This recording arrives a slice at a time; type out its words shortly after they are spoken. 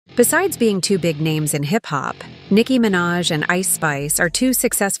Besides being two big names in hip-hop, Nicki Minaj and Ice Spice are two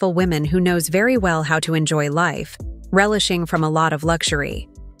successful women who knows very well how to enjoy life, relishing from a lot of luxury.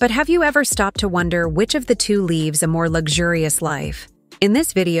 But have you ever stopped to wonder which of the two lives a more luxurious life? In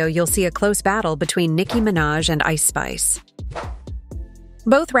this video, you'll see a close battle between Nicki Minaj and Ice Spice.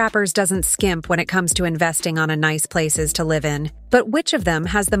 Both rappers doesn't skimp when it comes to investing on nice places to live in, but which of them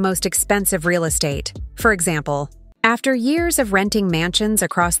has the most expensive real estate? For example, after years of renting mansions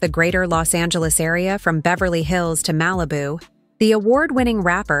across the greater Los Angeles area from Beverly Hills to Malibu, the award-winning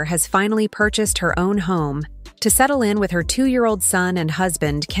rapper has finally purchased her own home to settle in with her 2-year-old son and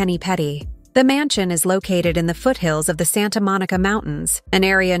husband, Kenny Petty. The mansion is located in the foothills of the Santa Monica Mountains, an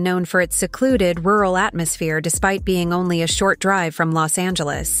area known for its secluded, rural atmosphere despite being only a short drive from Los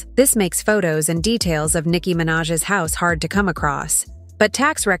Angeles. This makes photos and details of Nicki Minaj's house hard to come across. But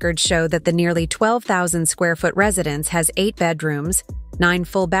tax records show that the nearly 12,000 square foot residence has 8 bedrooms, 9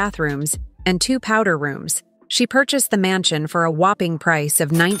 full bathrooms, and 2 powder rooms. She purchased the mansion for a whopping price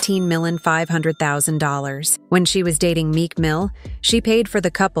of $19,500,000. When she was dating Meek Mill, she paid for the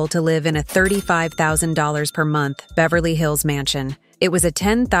couple to live in a $35,000 per month Beverly Hills mansion. It was a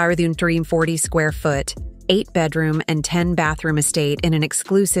 10,340 square foot, 8 bedroom, and 10 bathroom estate in an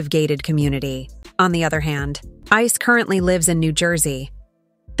exclusive gated community. On the other hand, Ice currently lives in New Jersey.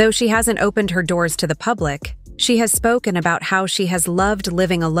 Though she hasn't opened her doors to the public, she has spoken about how she has loved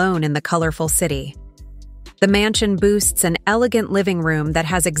living alone in the colorful city. The mansion boasts an elegant living room that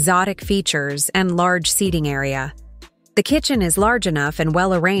has exotic features and large seating area. The kitchen is large enough and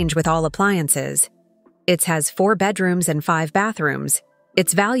well arranged with all appliances. It has 4 bedrooms and 5 bathrooms.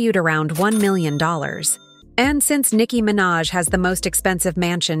 It's valued around $1 million. And since Nicki Minaj has the most expensive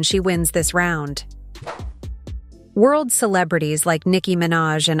mansion, she wins this round. World celebrities like Nicki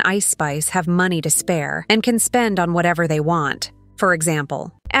Minaj and Ice Spice have money to spare and can spend on whatever they want. For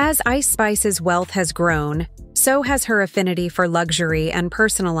example, as Ice Spice's wealth has grown, so has her affinity for luxury and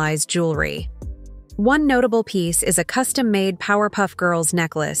personalized jewelry. One notable piece is a custom-made Powerpuff Girls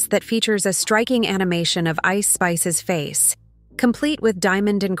necklace that features a striking animation of Ice Spice's face, complete with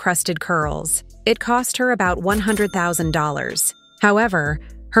diamond-encrusted curls. It cost her about $100,000. However,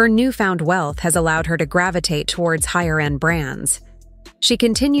 her newfound wealth has allowed her to gravitate towards higher-end brands. She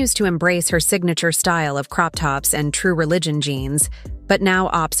continues to embrace her signature style of crop tops and True Religion jeans, but now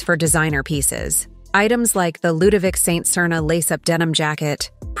opts for designer pieces. Items like the Ludovic St. Cerna lace-up denim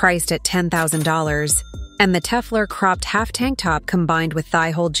jacket, priced at $10,000, and the Teflon cropped half-tank top combined with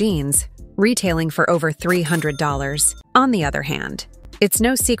thigh-hole jeans, retailing for over $300. On the other hand, it's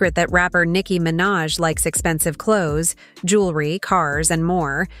no secret that rapper Nicki Minaj likes expensive clothes, jewelry, cars, and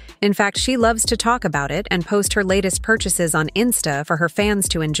more. In fact, she loves to talk about it and post her latest purchases on Insta for her fans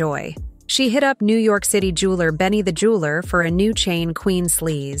to enjoy. She hit up New York City jeweler Benny the Jeweler for a new chain Queen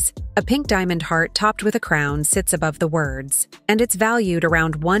Sleaze. A pink diamond heart topped with a crown sits above the words, and it's valued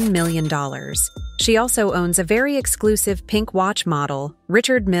around $1 million. She also owns a very exclusive pink watch model,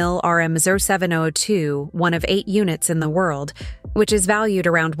 Richard Mille RM0702, one of 8 units in the world, which is valued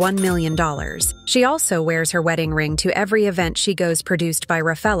around $1 million. She also wears her wedding ring to every event she goes, produced by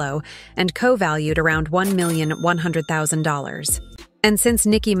Raffaello, and co-valued around $1,100,000. And since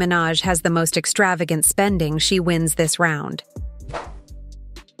Nicki Minaj has the most extravagant spending, she wins this round.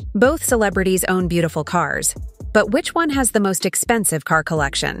 Both celebrities own beautiful cars, but which one has the most expensive car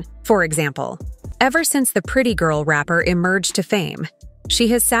collection? For example, ever since the Pretty Girl rapper emerged to fame, she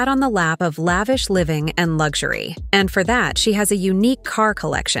has sat on the lap of lavish living and luxury, and for that, she has a unique car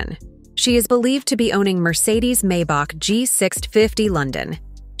collection. She is believed to be owning Mercedes Maybach G650 London.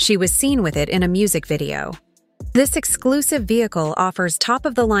 She was seen with it in a music video. This exclusive vehicle offers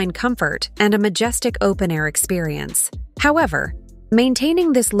top-of-the-line comfort and a majestic open-air experience. However,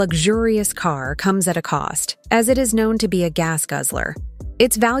 maintaining this luxurious car comes at a cost, as it is known to be a gas guzzler.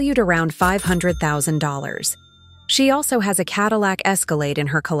 It's valued around $500,000. She also has a Cadillac Escalade in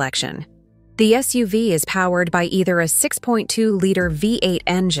her collection. The SUV is powered by either a 6.2-liter V8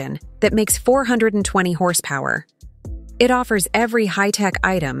 engine that makes 420 horsepower. It offers every high-tech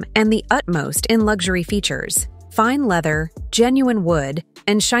item and the utmost in luxury features. Fine leather, genuine wood,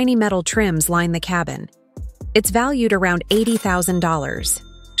 and shiny metal trims line the cabin. It's valued around $80,000.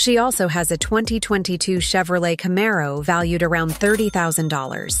 She also has a 2022 Chevrolet Camaro valued around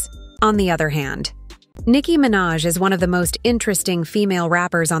 $30,000. On the other hand, Nicki Minaj is one of the most interesting female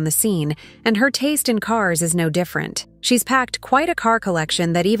rappers on the scene, and her taste in cars is no different. She's packed quite a car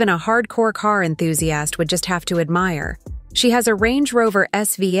collection that even a hardcore car enthusiast would just have to admire. She has a Range Rover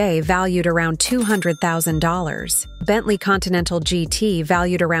SVA valued around $200,000, Bentley Continental GT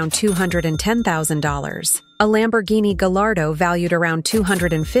valued around $210,000, a Lamborghini Gallardo valued around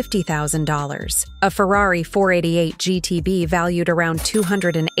 $250,000, a Ferrari 488 GTB valued around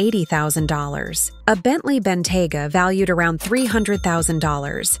 $280,000, a Bentley Bentayga valued around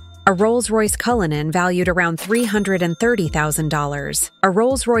 $300,000, a Rolls-Royce Cullinan valued around $330,000, a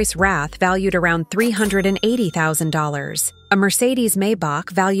Rolls-Royce Wrath valued around $380,000, a Mercedes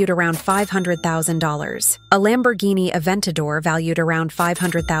Maybach valued around $500,000, a Lamborghini Aventador valued around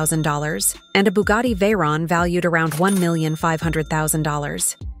 $500,000, and a Bugatti Veyron valued around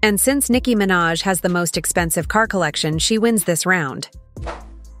 $1,500,000. And since Nicki Minaj has the most expensive car collection, she wins this round.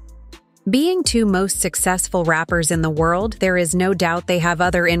 Being two most successful rappers in the world, there is no doubt they have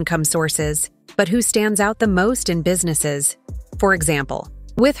other income sources. But who stands out the most in businesses? For example,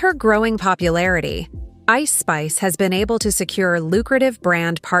 with her growing popularity, Ice Spice has been able to secure lucrative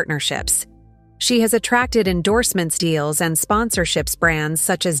brand partnerships. She has attracted endorsements deals and sponsorships brands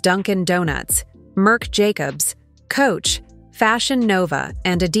such as Dunkin' Donuts, Merck Jacobs, Coach, Fashion Nova,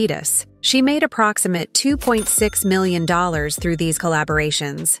 and Adidas. She made approximate $2.6 million through these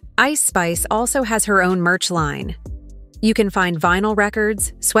collaborations. Ice Spice also has her own merch line. You can find vinyl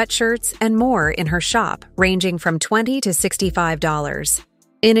records, sweatshirts, and more in her shop, ranging from $20 to $65.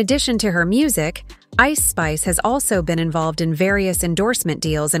 In addition to her music, Ice Spice has also been involved in various endorsement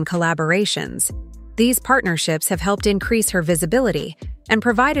deals and collaborations. These partnerships have helped increase her visibility and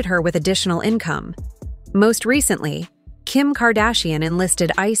provided her with additional income. Most recently, Kim Kardashian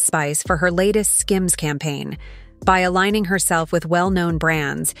enlisted Ice Spice for her latest Skims campaign. By aligning herself with well-known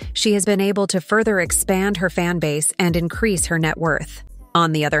brands, she has been able to further expand her fan base and increase her net worth.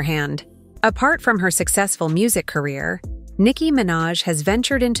 On the other hand, apart from her successful music career, Nicki Minaj has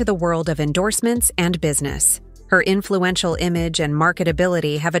ventured into the world of endorsements and business. Her influential image and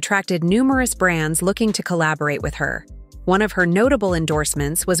marketability have attracted numerous brands looking to collaborate with her. One of her notable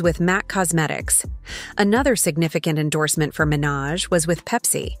endorsements was with MAC Cosmetics. Another significant endorsement for Minaj was with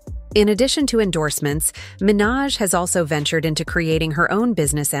Pepsi. In addition to endorsements, Minaj has also ventured into creating her own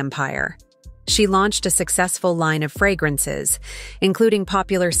business empire. She launched a successful line of fragrances, including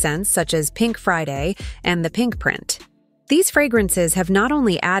popular scents such as Pink Friday and the Pink Print. These fragrances have not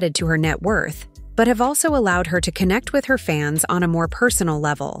only added to her net worth, but have also allowed her to connect with her fans on a more personal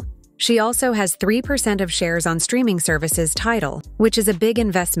level. She also has 3% of shares on streaming services Tidal, which is a big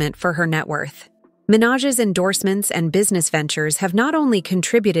investment for her net worth. Minaj's endorsements and business ventures have not only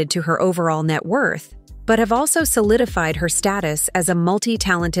contributed to her overall net worth, but have also solidified her status as a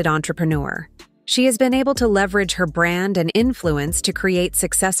multi-talented entrepreneur. She has been able to leverage her brand and influence to create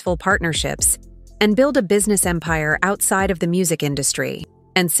successful partnerships and build a business empire outside of the music industry.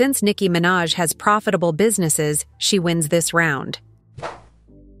 And since Nicki Minaj has profitable businesses, she wins this round.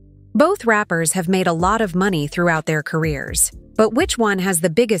 Both rappers have made a lot of money throughout their careers, but which one has the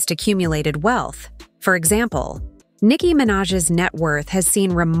biggest accumulated wealth? For example, Nicki Minaj's net worth has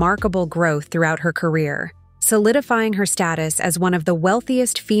seen remarkable growth throughout her career, solidifying her status as one of the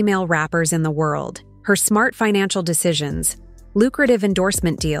wealthiest female rappers in the world. Her smart financial decisions, lucrative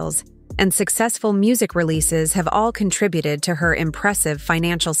endorsement deals, and successful music releases have all contributed to her impressive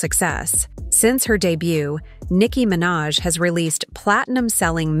financial success. Since her debut, Nicki Minaj has released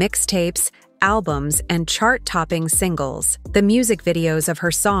platinum-selling mixtapes, albums, and chart-topping singles. The music videos of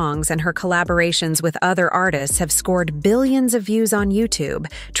her songs and her collaborations with other artists have scored billions of views on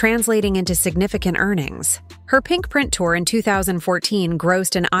YouTube, translating into significant earnings. Her Pink Print tour in 2014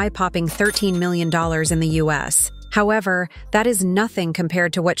 grossed an eye-popping $13 million in the US. However, that is nothing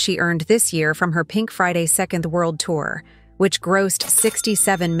compared to what she earned this year from her Pink Friday Second World Tour, which grossed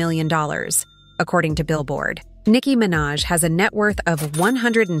 $67 million, according to Billboard. Nicki Minaj has a net worth of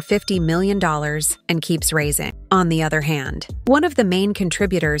 $150 million and keeps raising. On the other hand, one of the main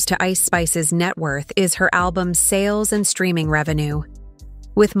contributors to Ice Spice's net worth is her album's sales and streaming revenue.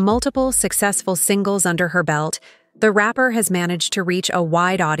 With multiple successful singles under her belt, the rapper has managed to reach a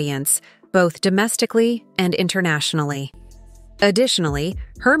wide audience, both domestically and internationally. Additionally,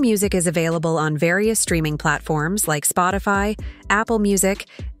 her music is available on various streaming platforms like Spotify, Apple Music,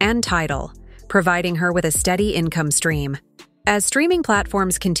 and Tidal, providing her with a steady income stream. As streaming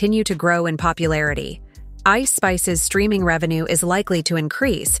platforms continue to grow in popularity, Ice Spice's streaming revenue is likely to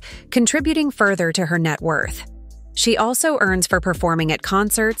increase, contributing further to her net worth. She also earns for performing at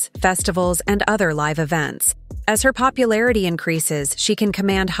concerts, festivals, and other live events. As her popularity increases, she can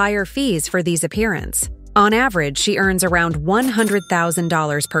command higher fees for these appearances. On average, she earns around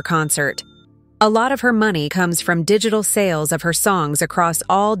 $100,000 per concert. A lot of her money comes from digital sales of her songs across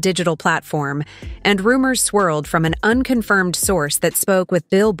all digital platforms, and rumors swirled from an unconfirmed source that spoke with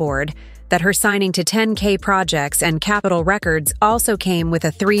Billboard that her signing to 10K Projects and Capitol Records also came with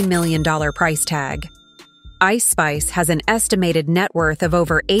a $3 million price tag. Ice Spice has an estimated net worth of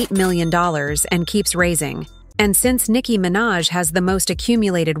over $8 million and keeps raising. And since Nicki Minaj has the most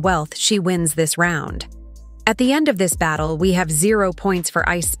accumulated wealth, she wins this round. At the end of this battle, we have 0 points for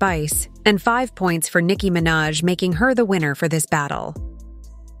Ice Spice and 5 points for Nicki Minaj, making her the winner for this battle.